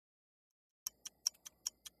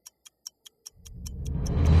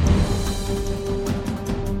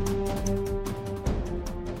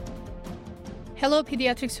Hello,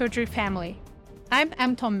 pediatric surgery family. I'm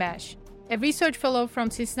M. Tombash, a research fellow from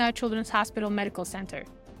Cincinnati Children's Hospital Medical Center.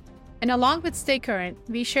 And along with Stay Current,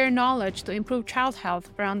 we share knowledge to improve child health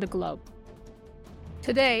around the globe.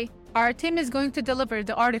 Today, our team is going to deliver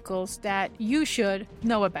the articles that you should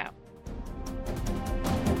know about.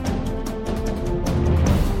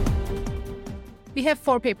 We have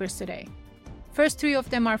 4 papers today. First 3 of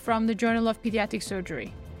them are from the Journal of Pediatric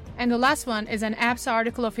Surgery, and the last one is an APSA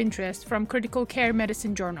article of interest from Critical Care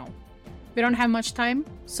Medicine Journal. We don't have much time,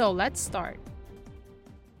 so let's start.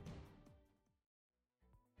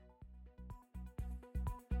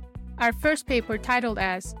 Our first paper, titled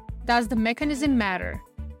as Does the Mechanism Matter?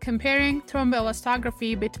 Comparing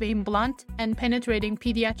Thromboelastography between Blunt and Penetrating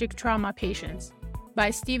Pediatric Trauma Patients,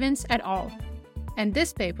 by Stevens et al. And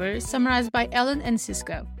this paper is summarized by Ellen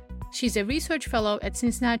Enciso. She's a research fellow at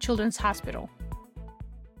Cincinnati Children's Hospital.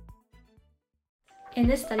 In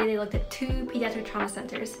this study, they looked at 2 pediatric trauma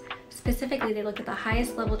centers. Specifically, they looked at the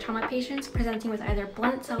highest level trauma patients presenting with either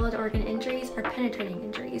blunt solid organ injuries or penetrating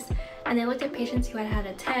injuries. And they looked at patients who had had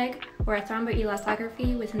a TEG or a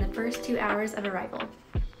thromboelastography within the first 2 hours of arrival.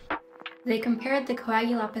 They compared the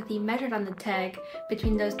coagulopathy measured on the TEG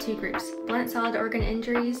between those 2 groups, blunt solid organ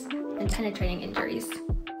injuries and penetrating injuries.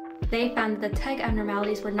 They found that the TEG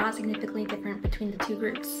abnormalities were not significantly different between the 2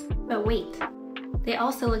 groups. But wait, they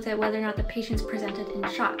also looked at whether or not the patients presented in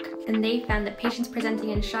shock, and they found that patients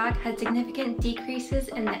presenting in shock had significant decreases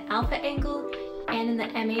in the alpha angle and in the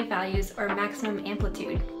MA values, or maximum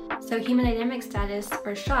amplitude. So hemodynamic status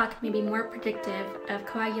or shock may be more predictive of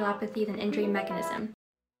coagulopathy than injury mechanism.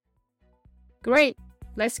 Great,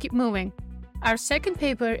 let's keep moving. Our second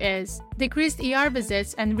paper is Decreased ER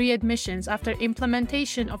Visits and Readmissions After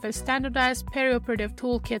Implementation of a Standardized Perioperative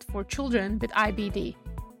Toolkit for Children with IBD,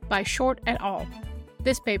 by Short et al.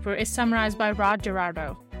 This paper is summarized by Rod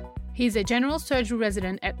Gerardo. He's a general surgery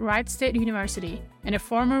resident at Wright State University and a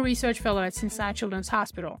former research fellow at Cincinnati Children's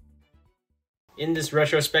Hospital. In this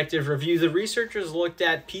retrospective review, the researchers looked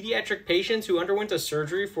at pediatric patients who underwent a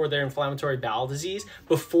surgery for their inflammatory bowel disease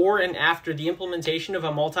before and after the implementation of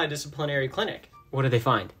a multidisciplinary clinic. What did they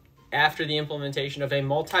find? After the implementation of a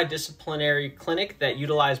multidisciplinary clinic that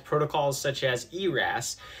utilized protocols such as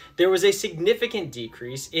ERAS, there was a significant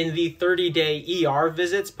decrease in the 30-day ER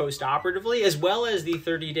visits postoperatively, as well as the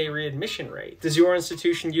 30-day readmission rate. Does your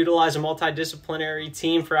institution utilize a multidisciplinary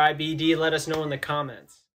team for IBD? Let us know in the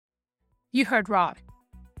comments. You heard Rod.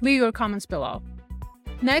 Leave your comments below.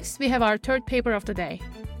 Next, we have our third paper of the day,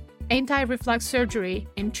 Anti-Reflux Surgery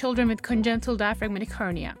in Children with Congenital Diaphragmatic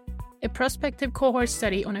Hernia, a prospective cohort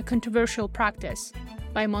study on a controversial practice,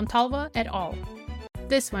 by Montalva et al.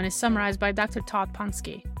 This one is summarized by Dr. Todd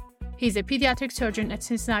Punske. He's a pediatric surgeon at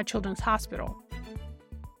Cincinnati Children's Hospital.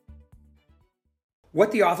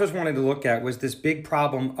 What the authors wanted to look at was this big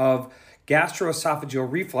problem of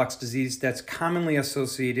gastroesophageal reflux disease that's commonly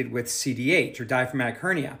associated with CDH, or diaphragmatic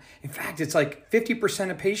hernia. In fact, it's like 50%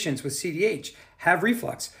 of patients with CDH have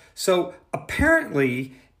reflux. So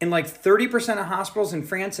apparently, in like 30% of hospitals in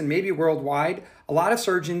France and maybe worldwide, a lot of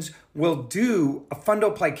surgeons will do a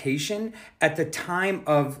fundoplication at the time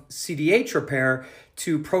of CDH repair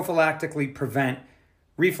to prophylactically prevent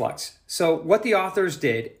reflux. So what the authors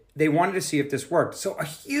did, they wanted to see if this worked. So a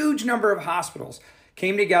huge number of hospitals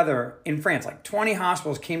came together in France, like 20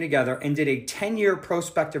 hospitals came together and did a 10-year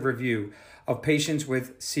prospective review of patients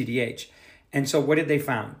with CDH. And so what did they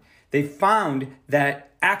find? They found that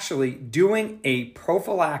actually doing a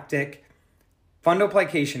prophylactic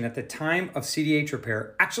fundoplication at the time of CDH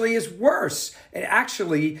repair actually is worse. It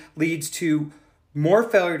actually leads to more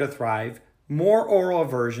failure to thrive, more oral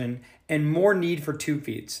aversion, and more need for tube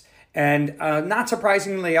feeds. And not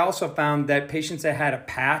surprisingly, they also found that patients that had a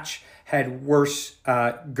patch had worse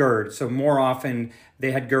GERD. So more often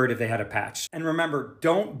they had GERD if they had a patch. And remember,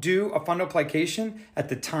 don't do a fundoplication at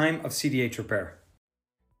the time of CDH repair.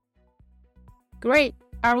 Great.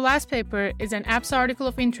 Our last paper is an APSA article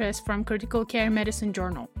of interest from Critical Care Medicine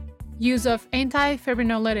Journal, Use of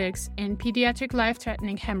Antifibrinolytics in Pediatric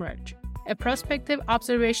Life-Threatening Hemorrhage, a prospective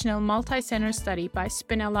observational multi-center study by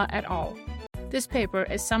Spinella et al. This paper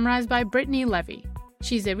is summarized by Brittany Levy.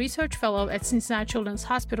 She's a research fellow at Cincinnati Children's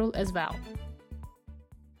Hospital as well.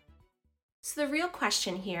 So the real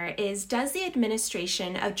question here is, does the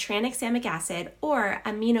administration of tranexamic acid or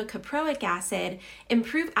aminocaproic acid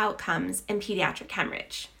improve outcomes in pediatric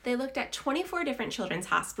hemorrhage? They looked at 24 different children's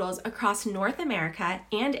hospitals across North America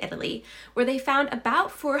and Italy, where they found about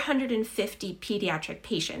 450 pediatric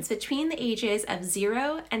patients between the ages of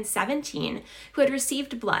 0 and 17 who had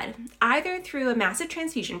received blood, either through a massive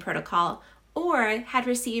transfusion protocol or had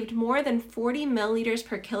received more than 40 milliliters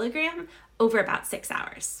per kilogram over about 6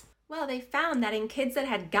 hours. Well, they found that in kids that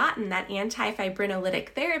had gotten that antifibrinolytic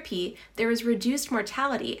therapy, there was reduced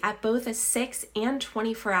mortality at both a 6 and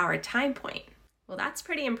 24-hour time point. Well, that's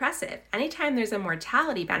pretty impressive. Anytime there's a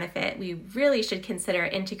mortality benefit, we really should consider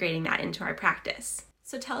integrating that into our practice.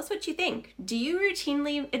 So tell us what you think. Do you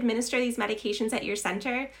routinely administer these medications at your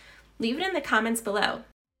center? Leave it in the comments below.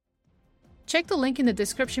 Check the link in the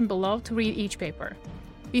description below to read each paper.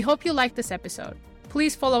 We hope you liked this episode.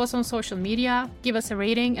 Please follow us on social media, give us a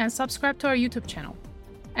rating, and subscribe to our YouTube channel.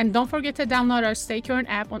 And don't forget to download our Stay Current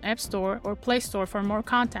app on App Store or Play Store for more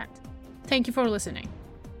content. Thank you for listening.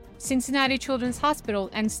 Cincinnati Children's Hospital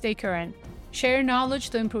and Stay Current. Share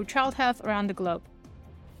knowledge to improve child health around the globe.